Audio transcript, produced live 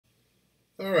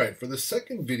All right, for the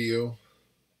second video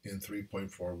in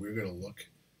 3.4, we're going to look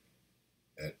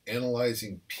at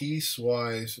analyzing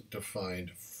piecewise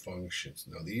defined functions.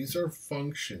 Now, these are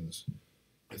functions.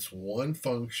 It's one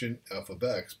function, f of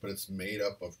x, but it's made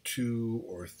up of 2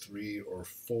 or 3 or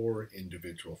 4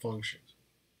 individual functions.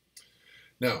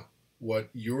 Now, what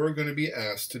you're going to be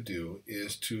asked to do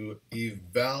is to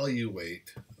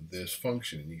evaluate this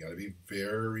function, and you got to be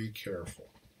very careful.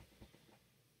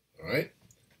 All right?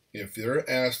 If they're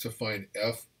asked to find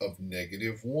f of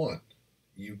 -1,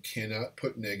 you cannot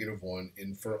put -1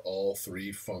 in for all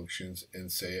 3 functions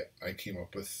and say, I came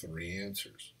up with 3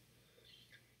 answers.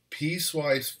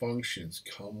 Piecewise functions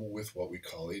come with what we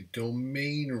call a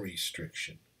domain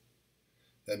restriction.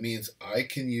 That means I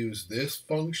can use this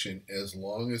function as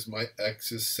long as my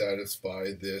x's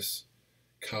satisfy this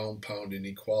compound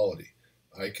inequality.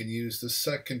 I can use the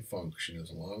second function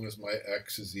as long as my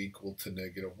x is equal to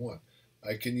 -1.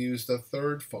 I can use the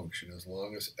third function as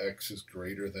long as x is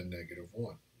greater than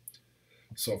 -1.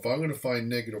 So if I'm going to find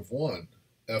 -1,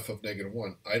 f of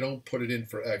 -1, I don't put it in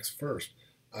for x first.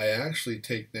 I actually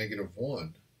take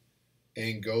 -1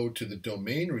 and go to the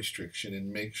domain restriction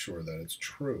and make sure that it's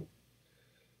true.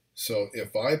 So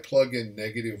if I plug in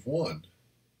 -1,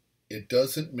 it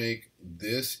doesn't make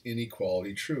this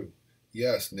inequality true.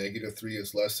 Yes, -3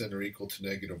 is less than or equal to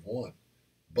 -1.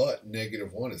 But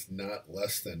 -1 is not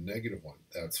less than -1.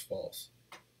 That's false.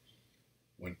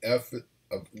 When f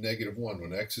of -1,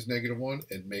 when x is -1,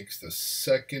 it makes the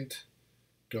second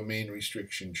domain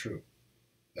restriction true.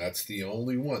 That's the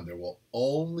only one. There will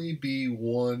only be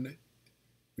one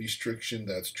restriction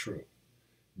that's true.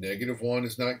 -1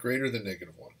 is not greater than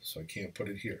 -1, so I can't put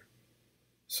it here.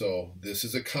 So this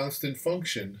is a constant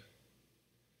function.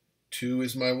 2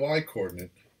 is my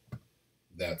y-coordinate.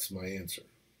 That's my answer.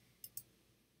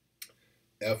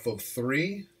 F of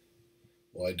 3,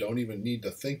 well, I don't even need to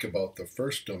think about the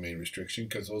first domain restriction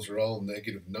because those are all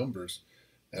negative numbers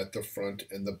at the front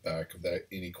and the back of that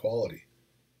inequality.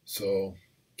 So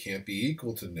can't be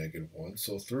equal to -1,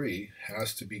 so 3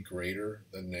 has to be greater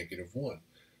than -1.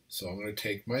 So I'm going to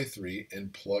take my 3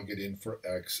 and plug it in for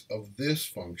x of this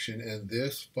function and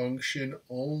this function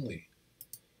only.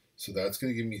 So that's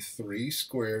going to give me 3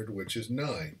 squared, which is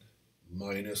 9,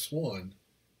 minus 1.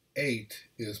 8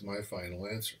 is my final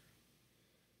answer.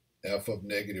 F of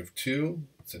 -2,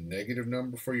 it's a negative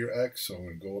number for your x, so I'm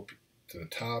going to go up to the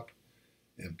top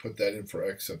and put that in for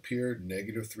x up here.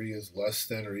 -3 is less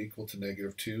than or equal to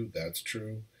 -2, that's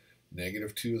true.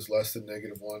 -2 is less than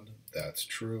 -1, that's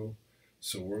true.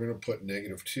 So we're going to put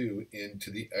 -2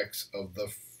 into the x of the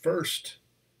first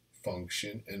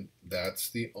function, and that's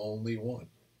the only one.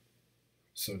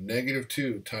 So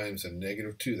 -2 times a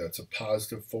 -2, that's a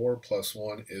positive 4, plus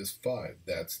 1 is 5.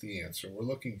 That's the answer we're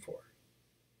looking for.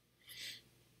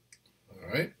 All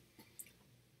right.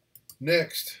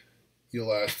 Next,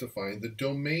 you'll ask to find the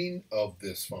domain of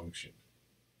this function.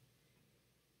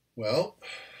 Well,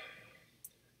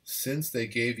 since they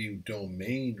gave you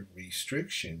domain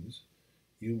restrictions,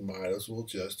 you might as well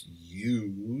just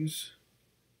use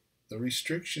the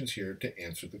restrictions here to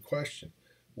answer the question.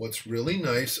 What's really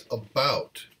nice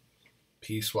about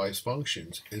piecewise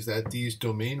functions is that these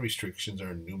domain restrictions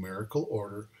are in numerical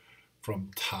order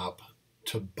from top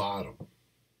to bottom.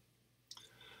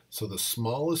 So the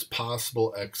smallest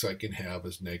possible x I can have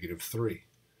is -3.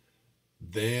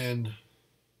 Then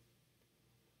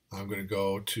I'm going to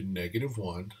go to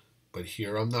 -1, but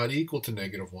here I'm not equal to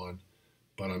 -1,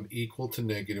 but I'm equal to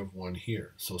 -1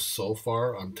 here. So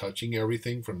far I'm touching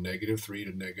everything from -3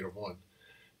 to -1.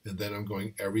 And then I'm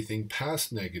going everything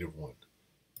past -1.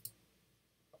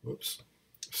 Whoops.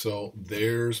 So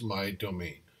there's my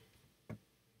domain.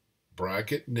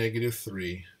 Bracket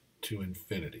 -3 to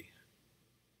infinity.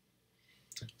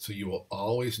 So you will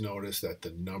always notice that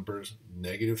the numbers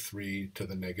 -3 to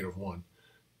the -1.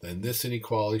 Then this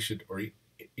inequality should, or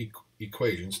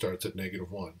equation starts at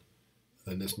 -1.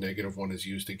 Then this -1 is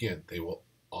used again. They will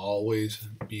always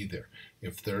be there.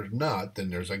 If they're not, then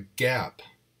there's a gap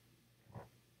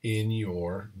in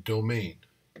your domain.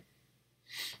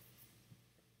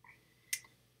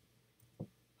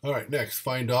 All right, next,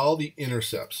 find all the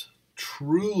intercepts.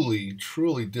 Truly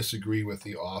disagree with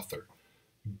the author.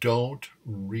 Don't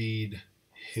read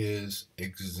his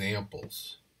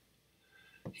examples.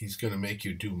 He's going to make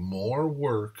you do more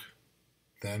work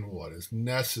than what is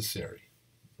necessary.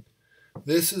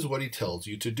 This is what he tells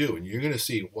you to do, and you're going to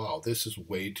see, wow, this is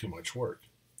way too much work.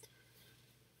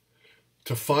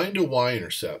 To find a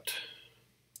y-intercept,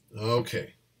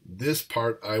 okay, this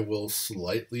part I will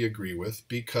slightly agree with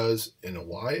because in a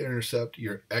y-intercept,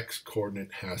 your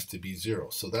x-coordinate has to be 0.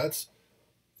 So that's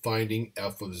finding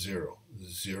f of 0.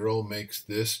 0 makes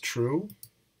this true.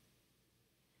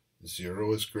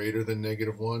 0 is greater than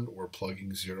 -1. We're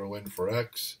plugging 0 in for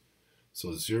x.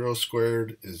 So 0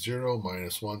 squared is 0,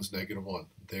 minus 1 is -1.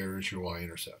 There's your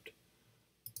y-intercept.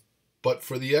 But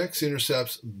for the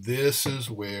x-intercepts, this is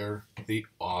where the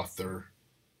author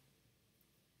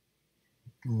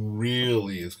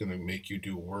really is going to make you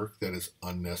do work that is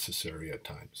unnecessary at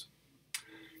times.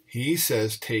 He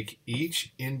says take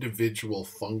each individual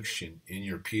function in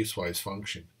your piecewise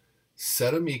function,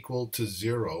 set them equal to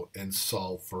 0, and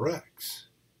solve for x.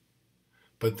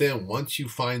 But then once you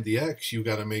find the x, you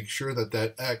got to make sure that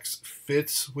that x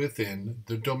fits within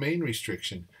the domain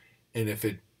restriction. And if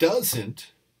it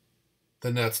doesn't,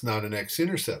 then that's not an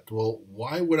x-intercept. Well,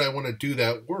 why would I want to do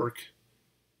that work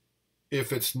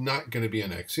if it's not going to be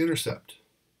an x-intercept?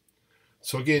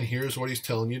 So again, here's what he's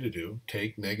telling you to do.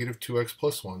 Take -2x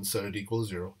plus 1, set it equal to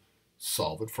 0,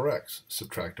 solve it for x.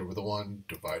 Subtract over the 1,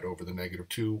 divide over the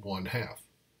 -2, 1/2.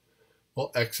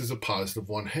 Well, x is a positive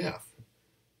 1/2.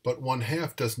 But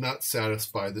 1/2 does not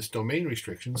satisfy this domain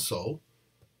restriction, so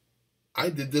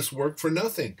I did this work for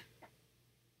nothing.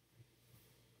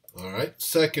 All right,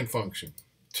 second function.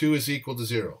 2 is equal to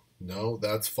 0. No,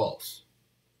 that's false.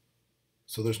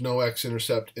 So there's no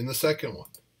x-intercept in the second one.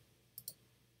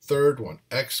 Third one,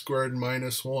 x squared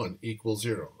minus 1 equals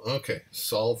 0. Okay,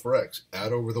 solve for x.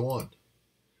 Add over the 1.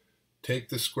 Take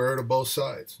the square root of both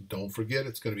sides. Don't forget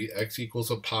it's going to be x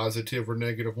equals a positive or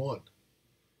 -1.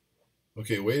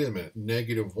 Okay, wait a minute.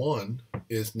 -1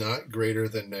 is not greater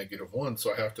than -1,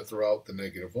 so I have to throw out the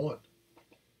 -1.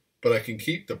 But I can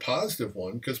keep the positive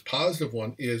 1 because positive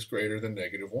 1 is greater than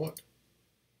 -1.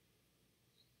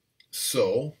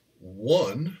 So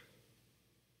 1,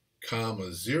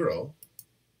 0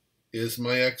 is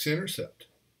my x-intercept.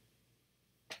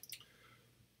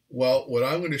 Well, what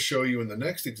I'm going to show you in the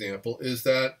next example is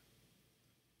that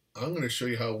I'm going to show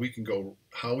you how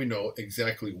we know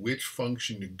exactly which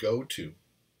function to go to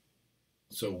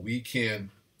so we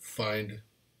can find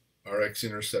our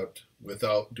x-intercept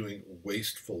without doing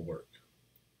wasteful work.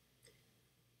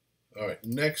 All right,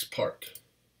 next part.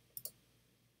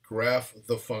 Graph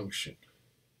the function.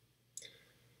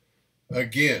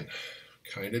 Again,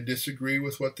 kind of disagree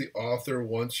with what the author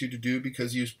wants you to do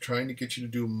because he's trying to get you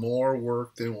to do more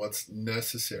work than what's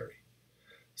necessary.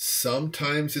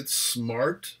 Sometimes it's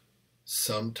smart,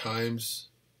 sometimes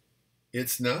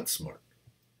it's not smart.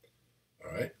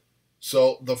 All right,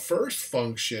 so the first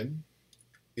function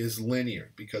is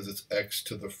linear because it's x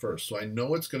to the first. So I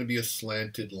know it's going to be a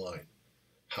slanted line.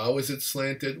 How is it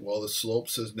slanted? Well, the slope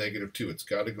says -2. It's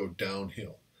got to go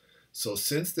downhill. So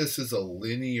since this is a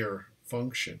linear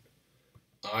function,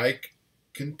 I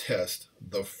can test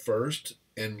the first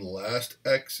and last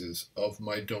x's of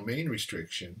my domain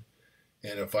restriction,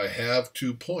 and if I have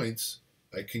 2 points,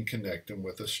 I can connect them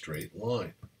with a straight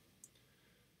line.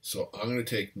 So I'm going to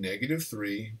take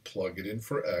 -3, plug it in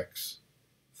for x,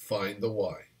 find the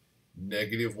y.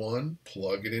 -1,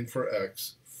 plug it in for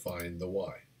x, find the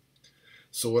y.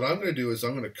 So what I'm going to do is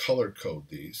I'm going to color code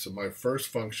these. So my first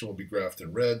function will be graphed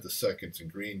in red, the second's in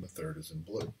green, the third is in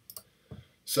blue.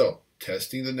 So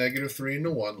testing the -3 and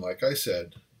the 1, like I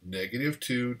said,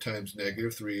 -2 times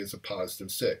 -3 is a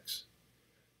positive 6.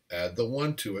 Add the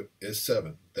 1 to it is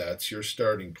 7. That's your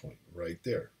starting point right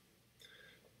there.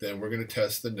 Then we're going to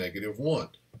test the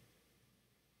 -1.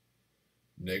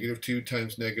 -2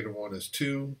 times -1 is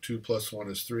 2. 2 plus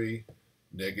 1 is 3.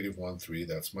 -1, 3.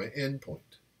 That's my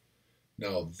endpoint.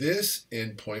 Now this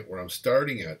endpoint where I'm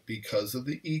starting at, because of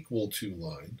the equal to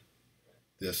line,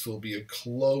 this will be a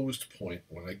closed point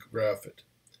when I graph it.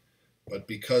 But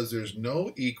because there's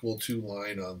no equal to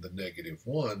line on the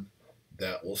 -1,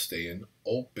 that will stay an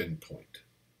open point.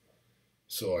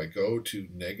 So I go to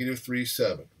 -3,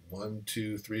 7. 1,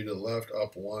 2, 3 to the left,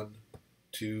 up 1,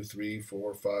 2, 3,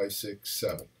 4, 5, 6,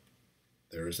 7.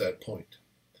 There's that point.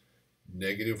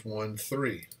 -1,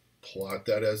 3. Plot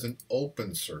that as an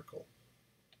open circle.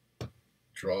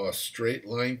 Draw a straight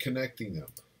line connecting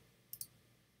them.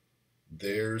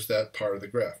 There's that part of the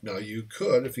graph. Now you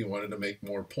could, if you wanted to make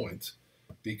more points,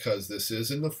 because this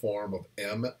is in the form of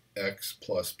mx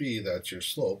plus b, that's your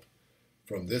slope.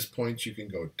 From this point you can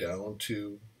go down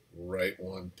 2, right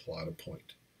 1, plot a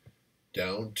point.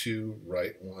 Down 2,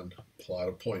 right 1, plot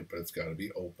a point, but it's got to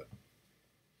be open.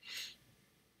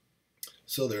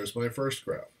 So there's my first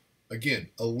graph.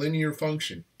 Again, a linear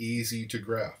function, easy to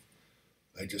graph.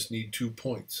 I just need 2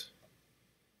 points.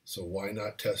 So why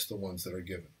not test the ones that are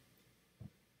given?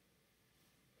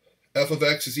 F of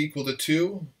x is equal to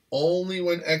 2 only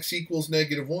when x equals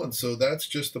 -1. So that's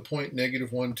just the point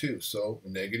 -1, 2. So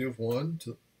 -1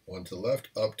 to 1 to the left,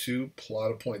 up to,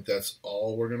 plot a point. That's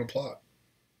all we're going to plot.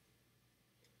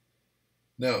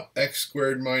 Now, x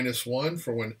squared minus 1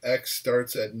 for when x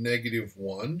starts at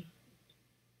 -1.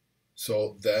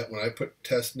 So that when I put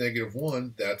test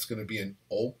 -1, that's going to be an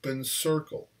open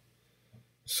circle.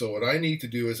 So what I need to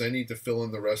do is I need to fill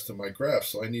in the rest of my graph.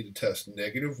 So I need to test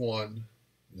 -1,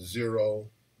 0,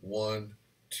 1,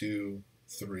 2,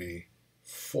 3,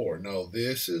 4. Now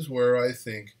this is where I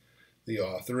think the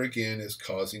author again is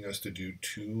causing us to do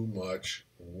too much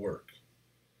work.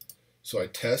 So I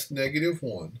test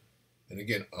 -1, and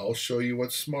again I'll show you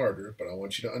what's smarter, but I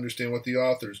want you to understand what the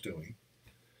author's doing.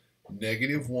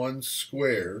 -1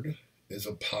 squared is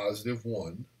a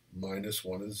 +1, minus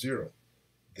 1 is 0.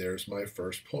 There's my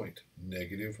first point,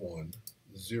 -1,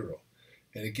 0.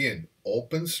 And again,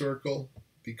 open circle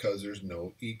because there's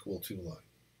no equal to line.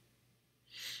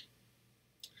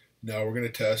 Now we're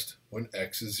going to test when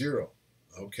x is 0.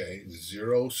 Okay,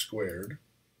 0 squared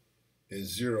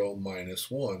is 0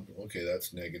 minus 1. Okay,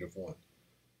 that's -1.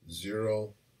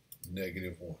 0,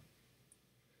 -1.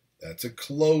 That's a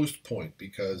closed point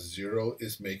because 0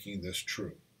 is making this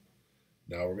true.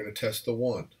 Now we're going to test the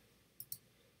 1.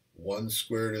 1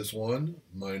 squared is 1,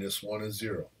 minus 1 is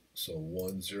 0. So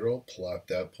 1, 0, plot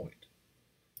that point.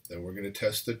 Then we're going to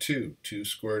test the 2. 2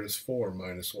 squared is 4,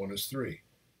 minus 1 is 3.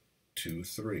 2,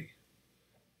 3.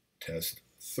 Test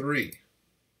 3.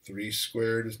 3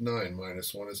 squared is 9,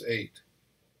 minus 1 is 8.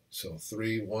 So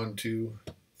 3, 1, 2,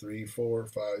 3, 4,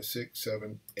 5, 6,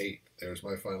 7, 8. There's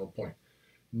my final point.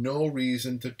 No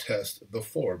reason to test the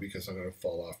 4 because I'm going to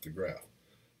fall off the graph.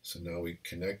 So now we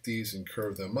connect these and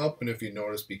curve them up, and if you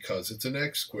notice, because it's an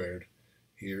x squared,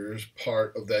 here's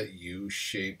part of that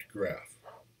U-shaped graph.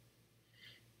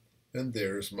 And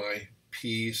there's my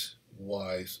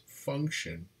piecewise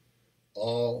function,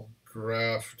 all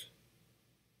graphed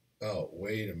out.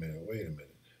 Wait a minute.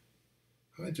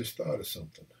 I just thought of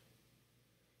something.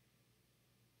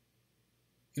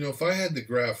 You know, if I had the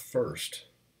graph first,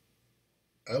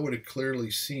 I would have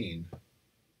clearly seen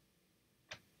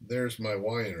there's my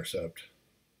y-intercept,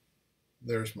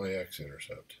 there's my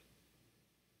x-intercept.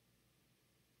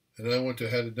 And I wouldn't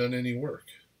have had to done any work.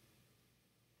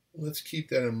 Let's keep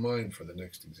that in mind for the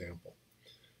next example.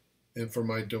 And for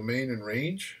my domain and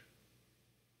range,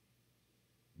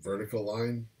 vertical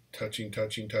line, touching,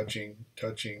 touching, touching,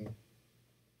 touching,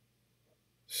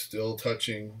 still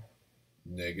touching,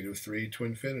 -3 to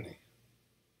infinity.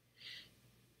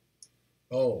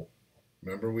 Oh,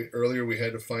 remember earlier we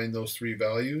had to find those 3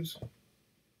 values?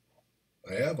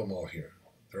 I have them all here.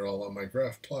 They're all on my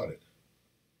graph plotted.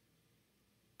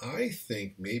 I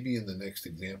think maybe in the next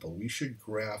example we should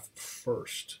graph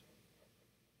first.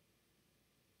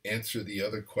 Answer the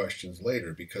other questions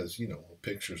later because, you know, a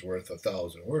picture's worth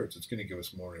 1,000 words. It's going to give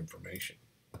us more information.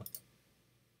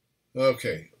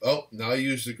 Okay. Oh, now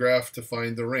use the graph to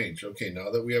find the range. Okay,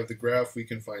 now that we have the graph, we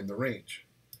can find the range.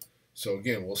 So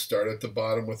again, we'll start at the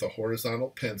bottom with a horizontal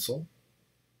pencil,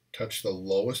 touch the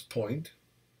lowest point,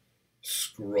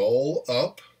 scroll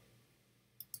up,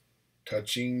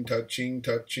 touching, touching,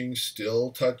 touching,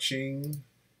 still touching,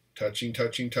 touching,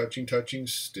 touching, touching, touching,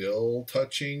 still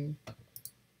touching,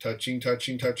 touching,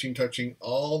 touching, touching, touching,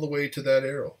 all the way to that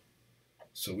arrow.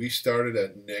 So we started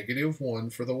at -1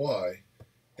 for the y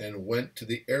and went to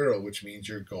the arrow, which means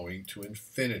you're going to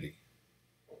infinity.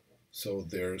 So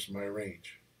there's my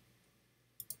range.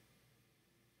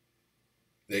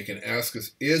 They can ask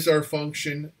us, is our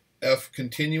function f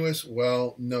continuous?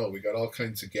 Well, no, we got all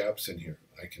kinds of gaps in here.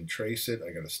 I can trace it.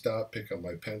 I got to stop, pick up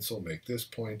my pencil, make this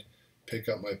point, pick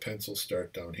up my pencil,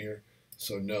 start down here.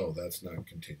 So no, that's not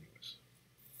continuous.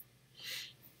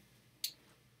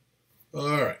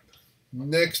 All right,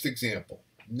 next example.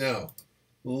 Now,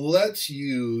 let's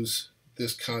use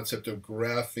this concept of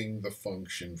graphing the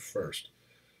function first.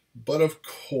 But of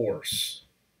course,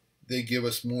 they give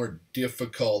us more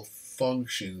difficult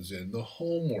functions in the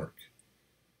homework.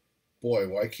 Boy,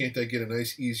 why can't I get a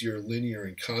nice, easier linear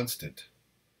and constant?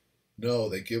 No,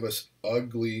 they give us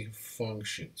ugly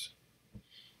functions.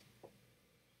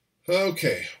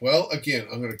 Okay, well, again,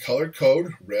 I'm going to color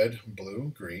code red,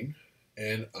 blue, green,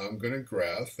 and I'm going to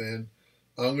graph, and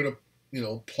I'm going to,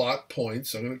 plot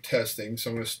points. I'm going to test things. So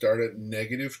I'm going to start at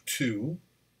 -2,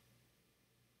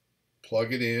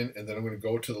 plug it in, and then I'm going to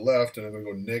go to the left, and I'm going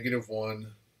to go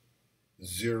 -1,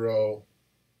 0,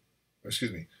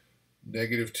 -2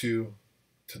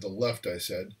 to the left, I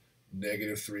said,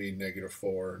 -3,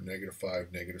 -4,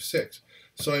 -5, -6.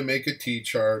 So I make a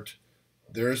t-chart.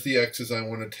 There's the x's I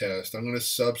want to test. I'm going to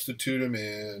substitute them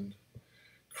in,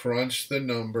 crunch the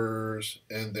numbers,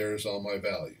 and there's all my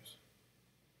values.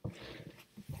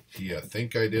 Do you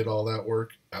think I did all that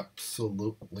work?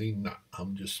 Absolutely not.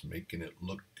 I'm just making it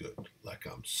look good, like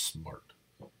I'm smart.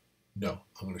 No,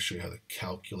 I'm going to show you how the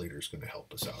calculator is going to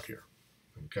help us out here.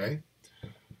 Okay?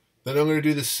 Then I'm going to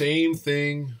do the same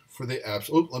thing for the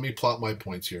absolute. Let me plot my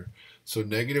points here. So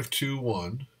negative 2,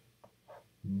 1,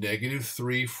 negative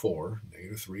 3, 4,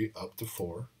 negative 3 up to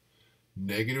 4,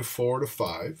 negative 4 to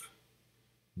 5,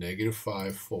 negative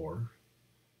 5, 4,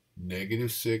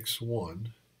 negative 6,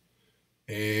 1,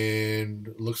 and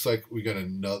it looks like we got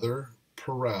another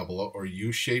parabola or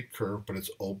U-shaped curve, but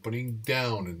it's opening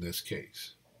down in this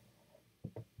case.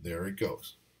 There it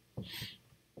goes.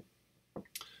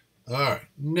 All right,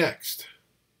 next,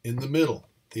 in the middle,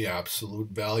 the absolute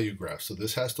value graph. So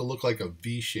this has to look like a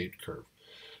V-shaped curve.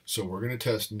 So we're going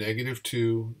to test negative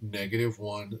 2, negative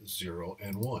 1, 0,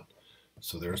 and 1.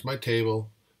 So there's my table.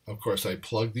 Of course, I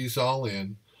plugged these all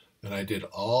in, and I did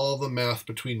all the math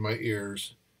between my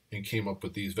ears and came up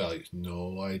with these values.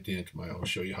 No, I didn't. I'll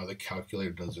show you how the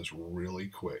calculator does this really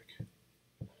quick.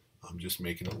 I'm just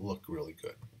making it look really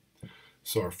good.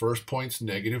 So our first point's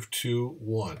negative 2,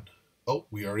 1. Oh,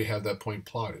 we already have that point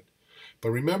plotted.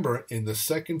 But remember, in the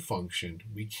second function,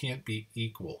 we can't be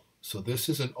equal. So this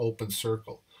is an open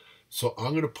circle. So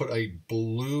I'm going to put a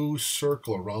blue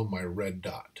circle around my red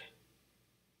dot.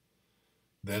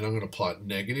 Then I'm going to plot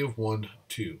negative 1,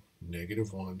 2,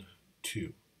 negative 1,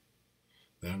 2.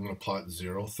 Then I'm going to plot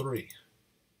 0, 3,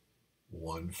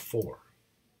 1, 4.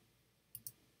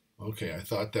 Okay, I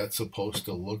thought that's supposed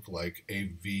to look like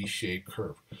a V-shaped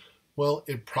curve. Well,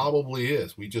 it probably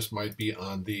is. We just might be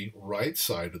on the right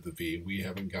side of the V. We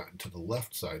haven't gotten to the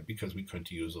left side because we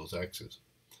couldn't use those X's.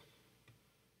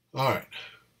 All right,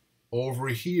 over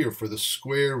here for the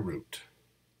square root.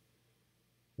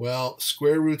 Well,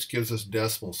 square roots gives us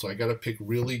decimals, so I got to pick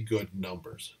really good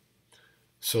numbers.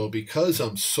 So because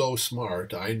I'm so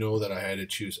smart, I know that I had to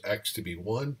choose X to be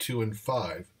 1, 2, and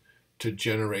 5 to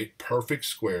generate perfect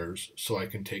squares so I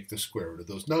can take the square root of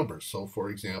those numbers. So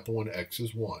for example, when X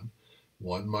is 1,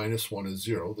 1 minus 1 is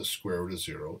 0, the square root of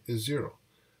 0 is 0.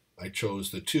 I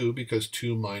chose the 2 because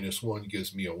 2 minus 1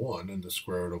 gives me a 1, and the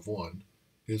square root of 1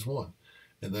 is 1.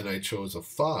 And then I chose a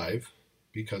 5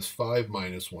 because 5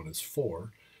 minus 1 is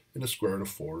 4, and the square root of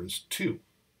 4 is 2.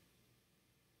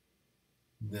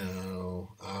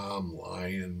 No, I'm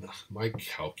lying. My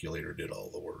calculator did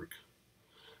all the work.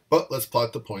 But let's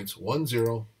plot the points. 1,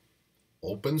 0,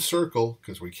 open circle,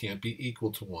 because we can't be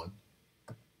equal to 1.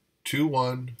 2,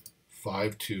 1,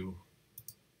 5, 2.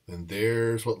 And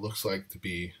there's what looks like to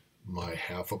be my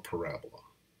half a parabola.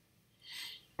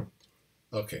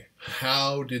 Okay,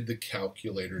 how did the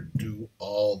calculator do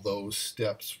all those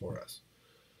steps for us?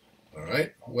 All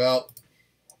right, well,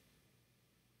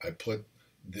 I put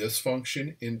this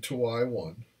function into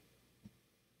y1,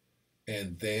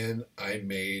 and then I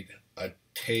made a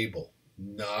table,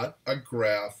 not a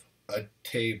graph, a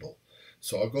table.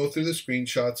 So I'll go through the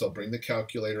screenshots, I'll bring the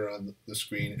calculator on the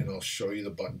screen, and I'll show you the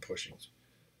button pushings.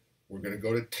 We're going to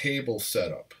go to table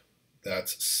setup.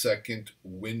 That's second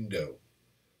window.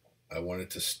 I want it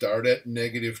to start at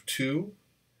negative 2,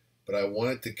 but I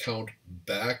want it to count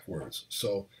backwards.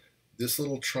 So this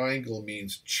little triangle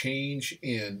means change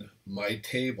in my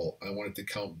table. I want it to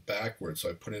count backwards, so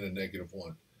I put in a negative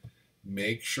 1.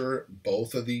 Make sure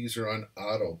both of these are on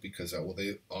auto because that will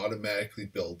they automatically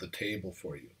build the table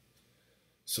for you.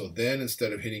 So then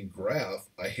instead of hitting graph,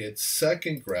 I hit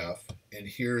second graph, and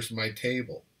here's my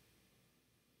table.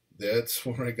 That's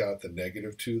where I got the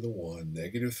negative 2, the 1,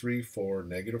 negative 3, 4,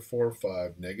 negative 4,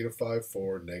 5, negative 5,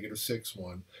 4, negative 6,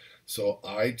 1. So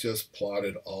I just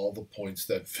plotted all the points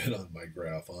that fit on my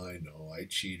graph. I know, I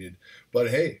cheated. But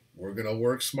hey, we're going to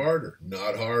work smarter,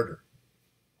 not harder.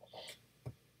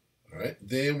 All right,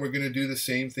 then we're going to do the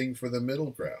same thing for the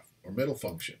middle graph, or middle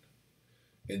function.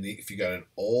 If you got an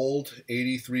old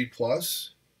 83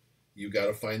 plus, you got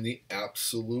to find the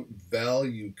absolute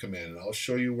value command, and I'll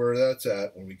show you where that's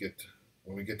at when we get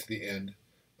to the end.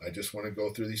 I just want to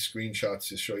go through these screenshots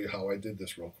to show you how I did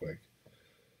this real quick.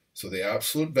 So the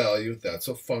absolute value, that's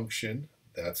a function.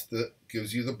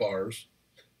 Gives you the bars.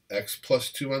 X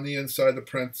plus 2 on the inside, the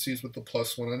parentheses with the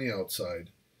plus 1 on the outside.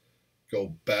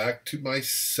 Go back to my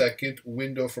second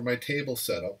window for my table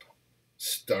setup.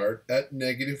 Start at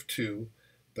negative 2,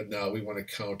 but now we want to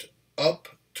count up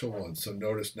to 1. So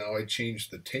notice now I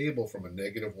changed the table from a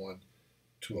negative 1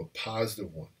 to a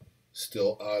positive 1.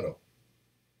 Still auto.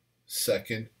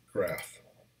 Second graph.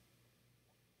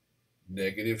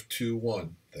 Negative 2,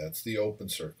 1. That's the open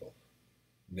circle.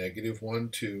 Negative 1,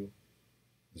 2,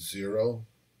 0,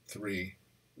 3,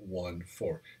 1,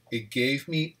 4. It gave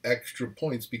me extra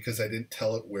points because I didn't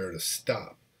tell it where to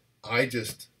stop. I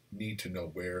just need to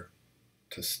know where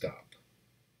to stop.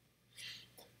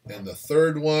 And the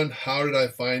third one, how did I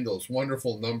find those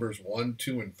wonderful numbers 1,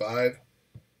 2, and 5?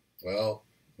 Well,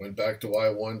 went back to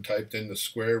y1, typed in the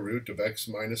square root of x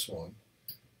minus 1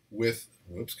 with,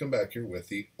 whoops, come back here, with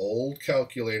the old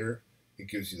calculator. It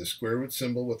gives you the square root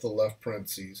symbol with the left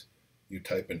parentheses. You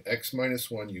type in x minus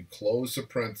 1, you close the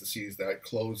parentheses, that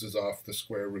closes off the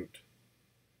square root.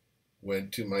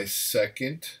 Went to my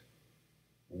second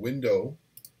window,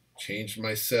 changed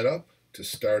my setup to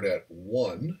start at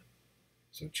 1.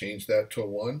 So change that to a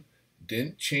 1.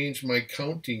 Didn't change my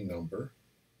counting number.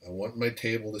 I want my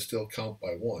table to still count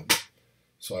by 1.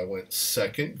 So I went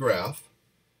second graph.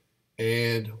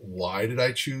 And why did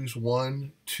I choose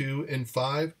 1, 2, and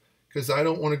 5? Because I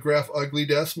don't want to graph ugly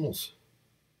decimals.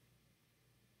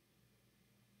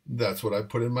 That's what I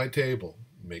put in my table.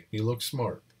 Make me look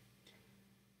smart.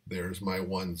 There's my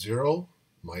 1, 0,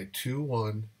 my 2,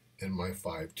 1, and my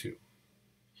 5, 2.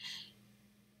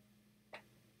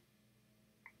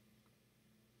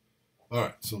 All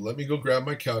right, so let me go grab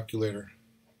my calculator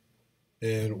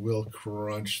and we'll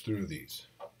crunch through these.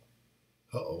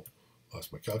 Uh-oh,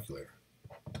 lost my calculator.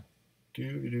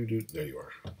 There you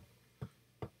are.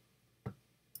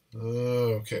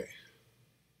 Okay.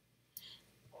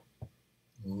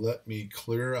 Let me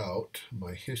clear out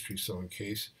my history so in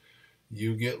case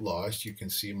you get lost, you can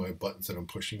see my buttons that I'm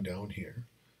pushing down here.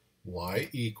 Y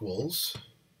equals,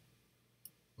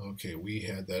 okay, we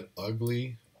had that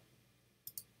ugly,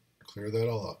 clear that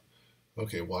all up.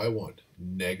 Okay, y1,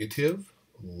 negative,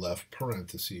 left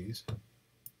parentheses,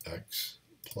 x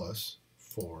plus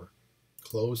 4,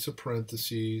 close the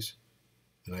parentheses,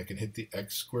 and I can hit the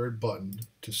x squared button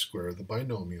to square the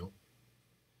binomial.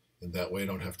 And that way I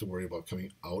don't have to worry about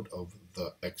coming out of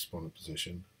the exponent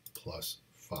position, plus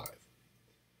 5.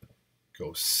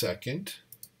 Go second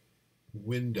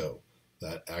window.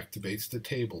 That activates the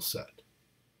table set.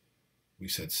 We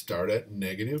said start at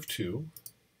negative 2.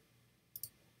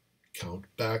 Count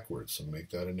backwards, so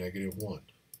make that a negative 1.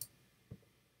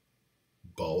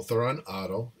 Both are on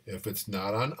auto. If it's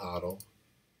not on auto,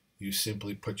 you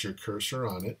simply put your cursor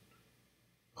on it.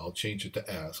 I'll change it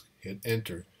to ask. Hit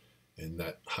enter. And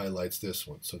that highlights this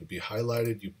one. So to be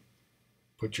highlighted, you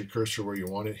put your cursor where you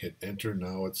want it, hit enter.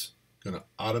 Now it's going to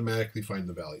automatically find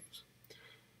the values.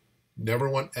 Never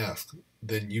want ask,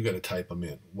 then you got to type them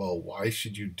in. Well, why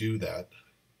should you do that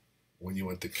when you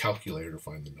want the calculator to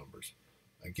find the numbers?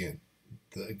 Again,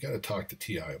 I got to talk to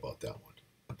TI about that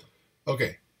one.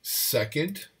 Okay,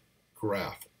 second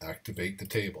graph, activate the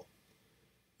table.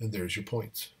 And there's your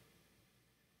points.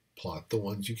 Plot the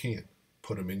ones you can.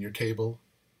 Put them in your table.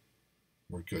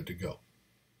 We're good to go.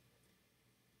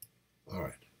 All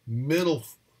right, middle,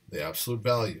 the absolute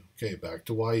value. Okay, back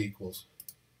to y equals.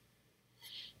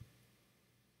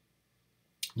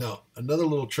 Now, another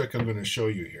little trick I'm going to show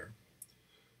you here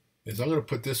is I'm going to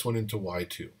put this one into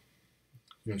y2. I'm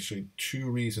going to show you 2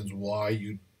 reasons why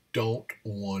you don't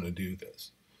want to do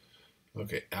this.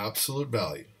 Okay, absolute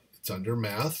value. It's under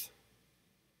math.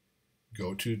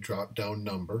 Go to drop down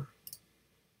number,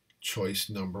 choice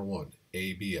number 1,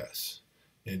 ABS.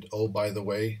 And oh, by the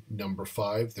way, number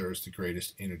 5, there's the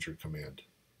greatest integer command.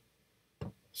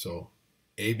 So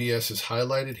ABS is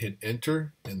highlighted, hit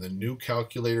enter, and the new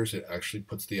calculators, it actually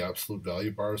puts the absolute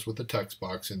value bars with the text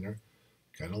box in there.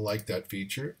 Kind of like that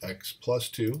feature, x plus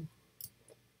 2.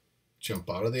 Jump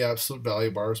out of the absolute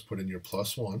value bars, put in your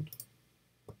plus 1.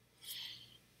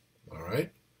 All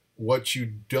right. What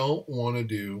you don't want to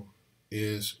do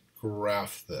is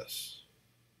graph this.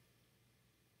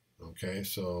 Okay,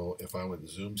 so if I went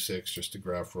zoom 6, just to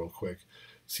graph real quick.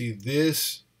 See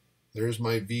this, there's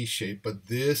my V shape, but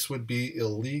this would be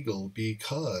illegal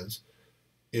because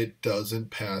it doesn't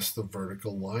pass the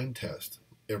vertical line test.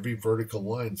 Every vertical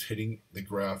line is hitting the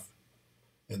graph,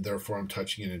 and therefore I'm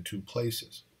touching it in 2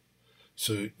 places.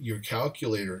 So your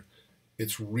calculator,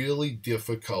 it's really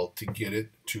difficult to get it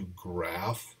to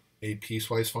graph a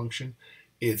piecewise function.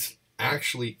 It's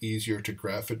actually easier to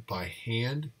graph it by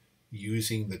hand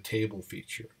using the table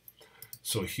feature.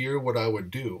 So here what I would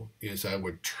do is I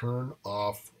would turn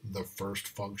off the first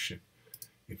function.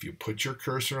 If you put your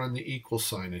cursor on the equal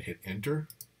sign and hit enter,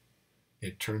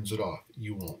 it turns it off.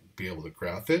 You won't be able to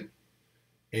graph it.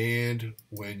 And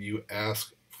when you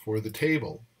ask for the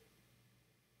table,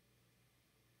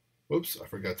 whoops, I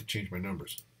forgot to change my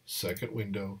numbers. Second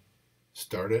window,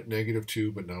 start at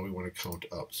 -2, but now we want to count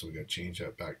up. So we got to change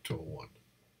that back to a 1.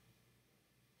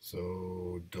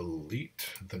 So delete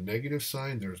the negative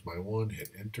sign. There's my 1. Hit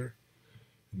enter.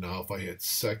 Now if I hit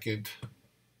second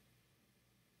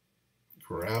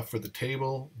graph for the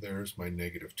table, there's my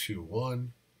 -2,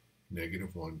 1,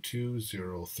 -1, 2,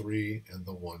 0, 3, and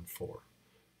the 1, 4.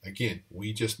 Again,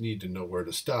 we just need to know where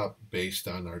to stop based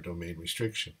on our domain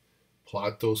restriction.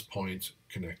 Plot those points,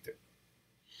 connect it.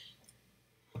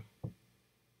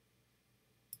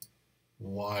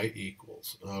 Y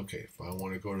equals. Okay, if I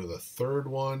want to go to the third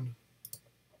one,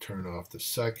 turn off the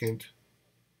second,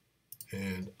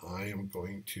 and I am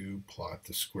going to plot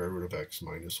the square root of x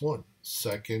minus 1.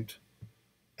 Second,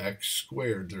 x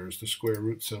squared, there's the square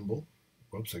root symbol.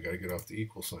 Whoops, I got to get off the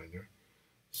equal sign there.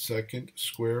 Second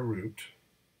square root,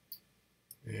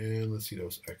 and let's see, that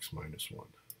was x minus 1.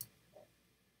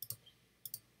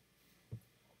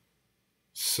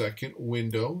 Second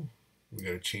window, we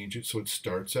got to change it so it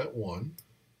starts at 1.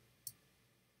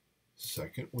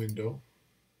 Second window,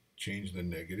 change the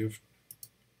 -2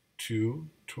 to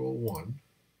a 1.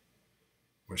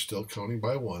 We're still counting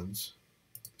by ones.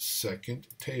 Second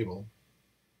table,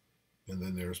 and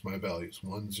then there's my values,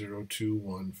 1, 0, 2,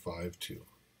 1, 5, 2.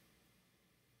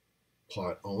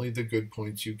 Plot only the good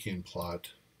points you can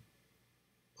plot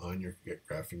on your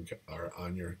graphing or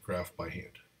on your graph by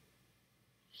hand.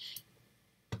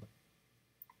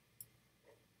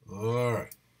 All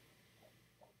right.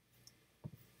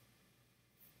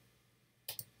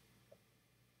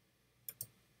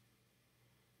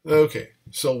 Okay,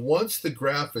 so once the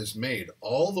graph is made,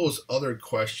 all those other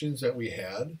questions that we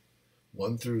had,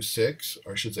 1 through 6,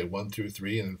 or I should say 1 through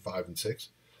 3 and then 5 and 6,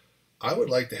 I would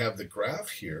like to have the graph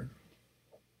here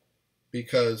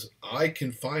because I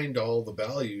can find all the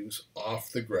values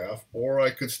off the graph, or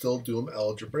I could still do them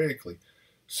algebraically.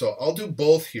 So I'll do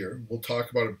both here. We'll talk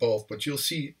about it both, but you'll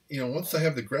see, once I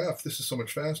have the graph, this is so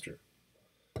much faster.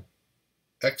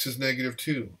 X is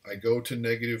 -2. I go to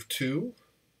 -2.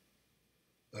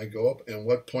 I go up, and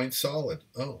what point's solid?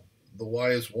 Oh, the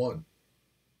y is 1.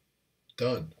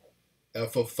 Done.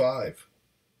 F of 5.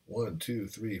 1, 2,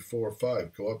 3, 4,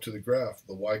 5. Go up to the graph.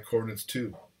 The y coordinate's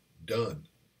 2. Done.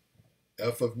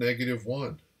 F of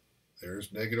 -1.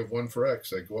 There's -1 for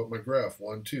x. I go up my graph.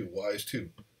 1, 2. Y is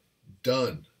 2.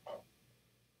 Done.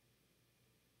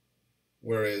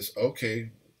 Whereas,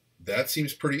 okay, that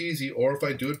seems pretty easy. Or if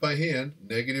I do it by hand,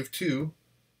 -2,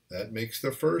 that makes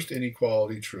the first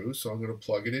inequality true. So I'm going to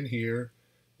plug it in here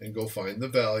and go find the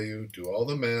value, do all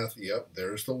the math. Yep,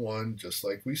 there's the 1, just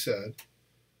like we said.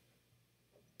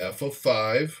 F of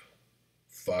 5.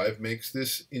 5 makes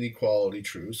this inequality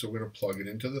true, so we're going to plug it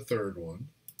into the third one.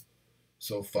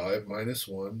 So 5 minus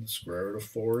 1, square root of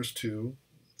 4 is 2.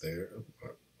 There, I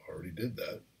already did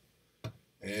that.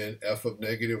 And f of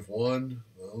 -1,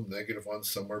 well, -1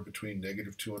 somewhere between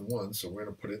 -2 and 1, so we're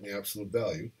going to put it in the absolute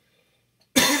value.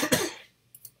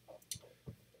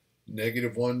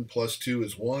 -1 plus 2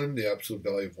 is 1. The absolute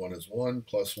value of 1 is 1.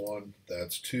 Plus 1,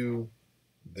 that's 2.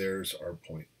 There's our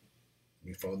point.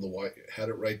 We found the y, had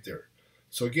it right there.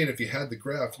 So again, if you had the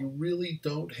graph, you really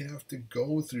don't have to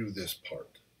go through this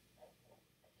part.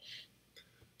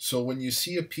 So when you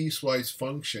see a piecewise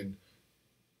function,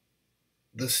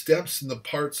 the steps and the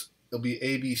parts, they'll be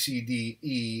A, B, C, D,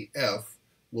 E, F,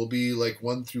 will be like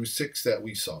 1 through 6 that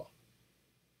we saw.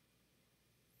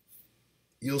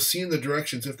 You'll see in the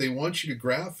directions, if they want you to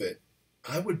graph it,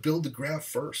 I would build the graph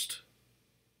first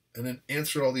and then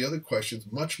answer all the other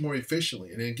questions much more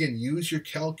efficiently. And again, use your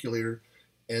calculator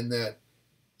and that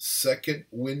second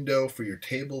window for your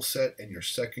table set and your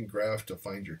second graph to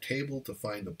find your table, to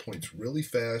find the points really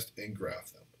fast and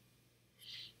graph them.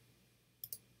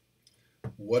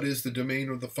 What is the domain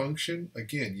of the function?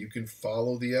 Again, you can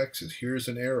follow the x's. Here's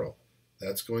an arrow.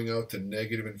 That's going out to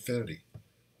 -infinity.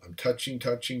 I'm touching,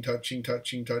 touching, touching,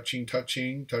 touching, touching,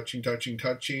 touching, touching, touching,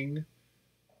 touching.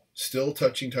 Still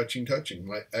touching, touching, touching.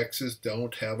 My x's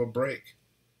don't have a break.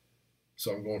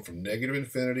 So I'm going from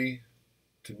 -infinity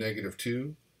to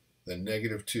 -2, then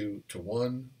 -2 to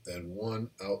 1, then 1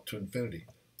 out to infinity.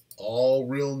 All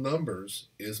real numbers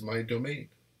is my domain.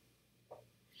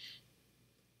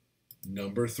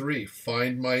 Number 3,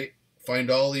 find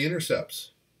all the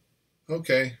intercepts.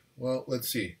 Okay, well, let's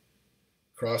see.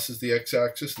 Crosses the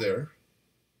x-axis there.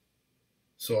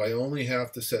 So I only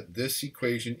have to set this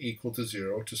equation equal to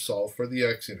 0 to solve for the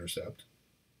x-intercept.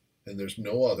 And there's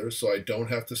no other, so I don't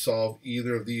have to solve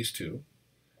either of these two.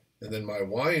 And then my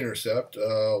y-intercept,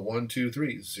 1, 2,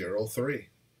 3, 0, 3.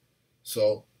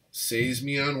 So saves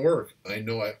me on work. I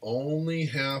know I only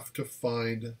have to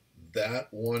find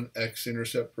that one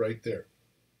x-intercept right there.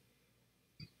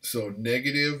 So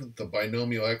negative the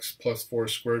binomial x plus 4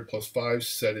 squared plus 5,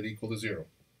 set it equal to 0.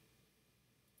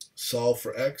 Solve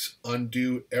for x,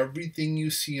 undo everything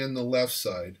you see on the left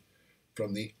side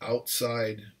from the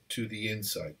outside to the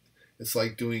inside. It's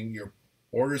like doing your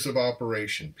orders of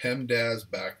operation, PEMDAS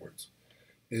backwards.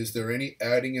 Is there any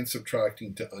adding and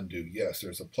subtracting to undo? Yes,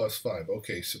 there's a plus 5.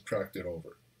 Okay, subtract it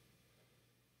over.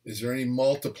 Is there any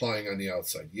multiplying on the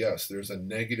outside? Yes, there's a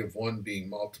 -1 being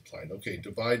multiplied. Okay,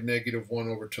 divide -1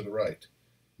 over to the right.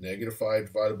 -5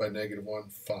 divided by -1,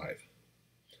 5.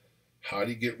 How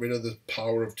do you get rid of the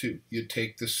power of 2? You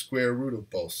take the square root of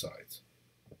both sides.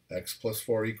 X plus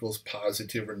 4 equals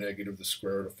positive or negative the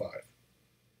square root of 5.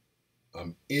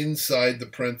 I'm inside the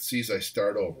parentheses. I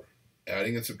start over.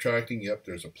 Adding and subtracting, yep,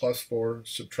 there's a plus 4,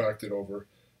 subtract it over,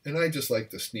 and I just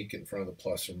like to sneak it in front of the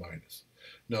plus or minus.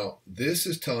 Now, this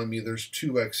is telling me there's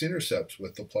two x-intercepts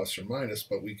with the plus or minus,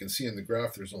 but we can see in the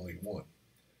graph there's only one.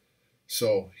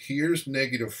 So here's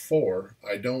 -4.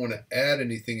 I don't want to add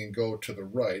anything and go to the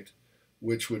right,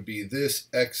 which would be this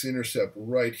x-intercept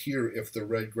right here if the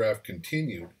red graph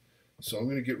continued. So I'm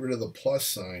going to get rid of the plus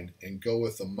sign and go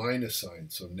with the minus sign.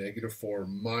 So -4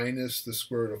 minus the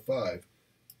square root of 5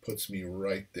 puts me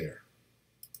right there.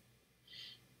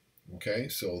 Okay,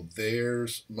 so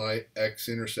there's my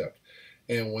x-intercept.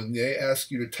 And when they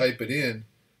ask you to type it in,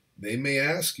 they may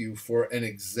ask you for an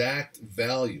exact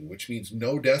value, which means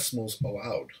no decimals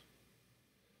allowed.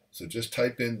 So just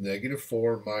type in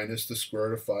 -4 minus the square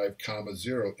root of 5, comma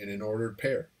 0 in an ordered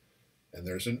pair. And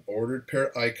there's an ordered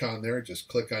pair icon there. Just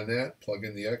click on that, plug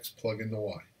in the x, plug in the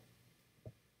y.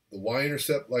 The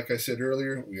y-intercept, like I said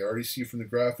earlier, we already see from the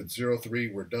graph at 0, 3.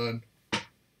 We're done.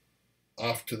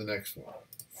 Off to the next one.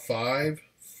 5,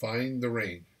 find the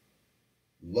range.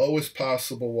 Lowest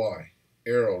possible y.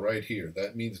 Arrow right here.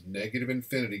 That means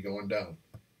 -infinity going down.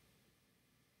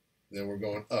 Then we're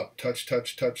going up. Touch,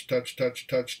 touch, touch, touch, touch,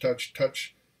 touch, touch,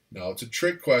 touch. Now it's a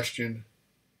trick question.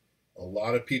 A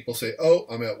lot of people say, oh,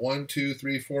 I'm at 1, 2,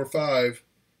 3, 4, 5.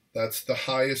 That's the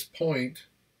highest point.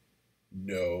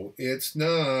 No, it's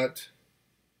not.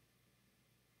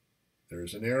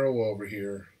 There's an arrow over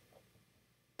here.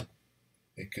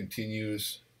 It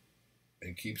continues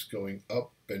and keeps going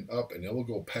up, and it will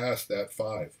go past that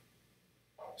 5.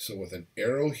 So with an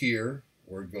arrow here,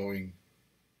 we're going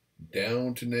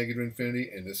down to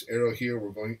 -infinity, and this arrow here, we're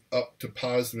going up to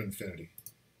 +infinity.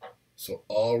 So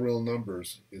all real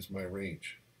numbers is my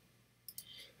range.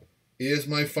 Is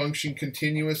my function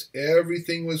continuous?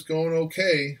 Everything was going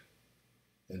okay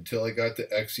until I got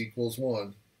to x equals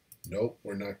 1. Nope,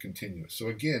 we're not continuous. So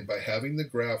again, by having the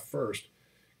graph first,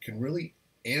 can really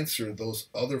answer those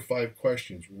other 5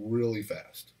 questions really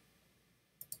fast.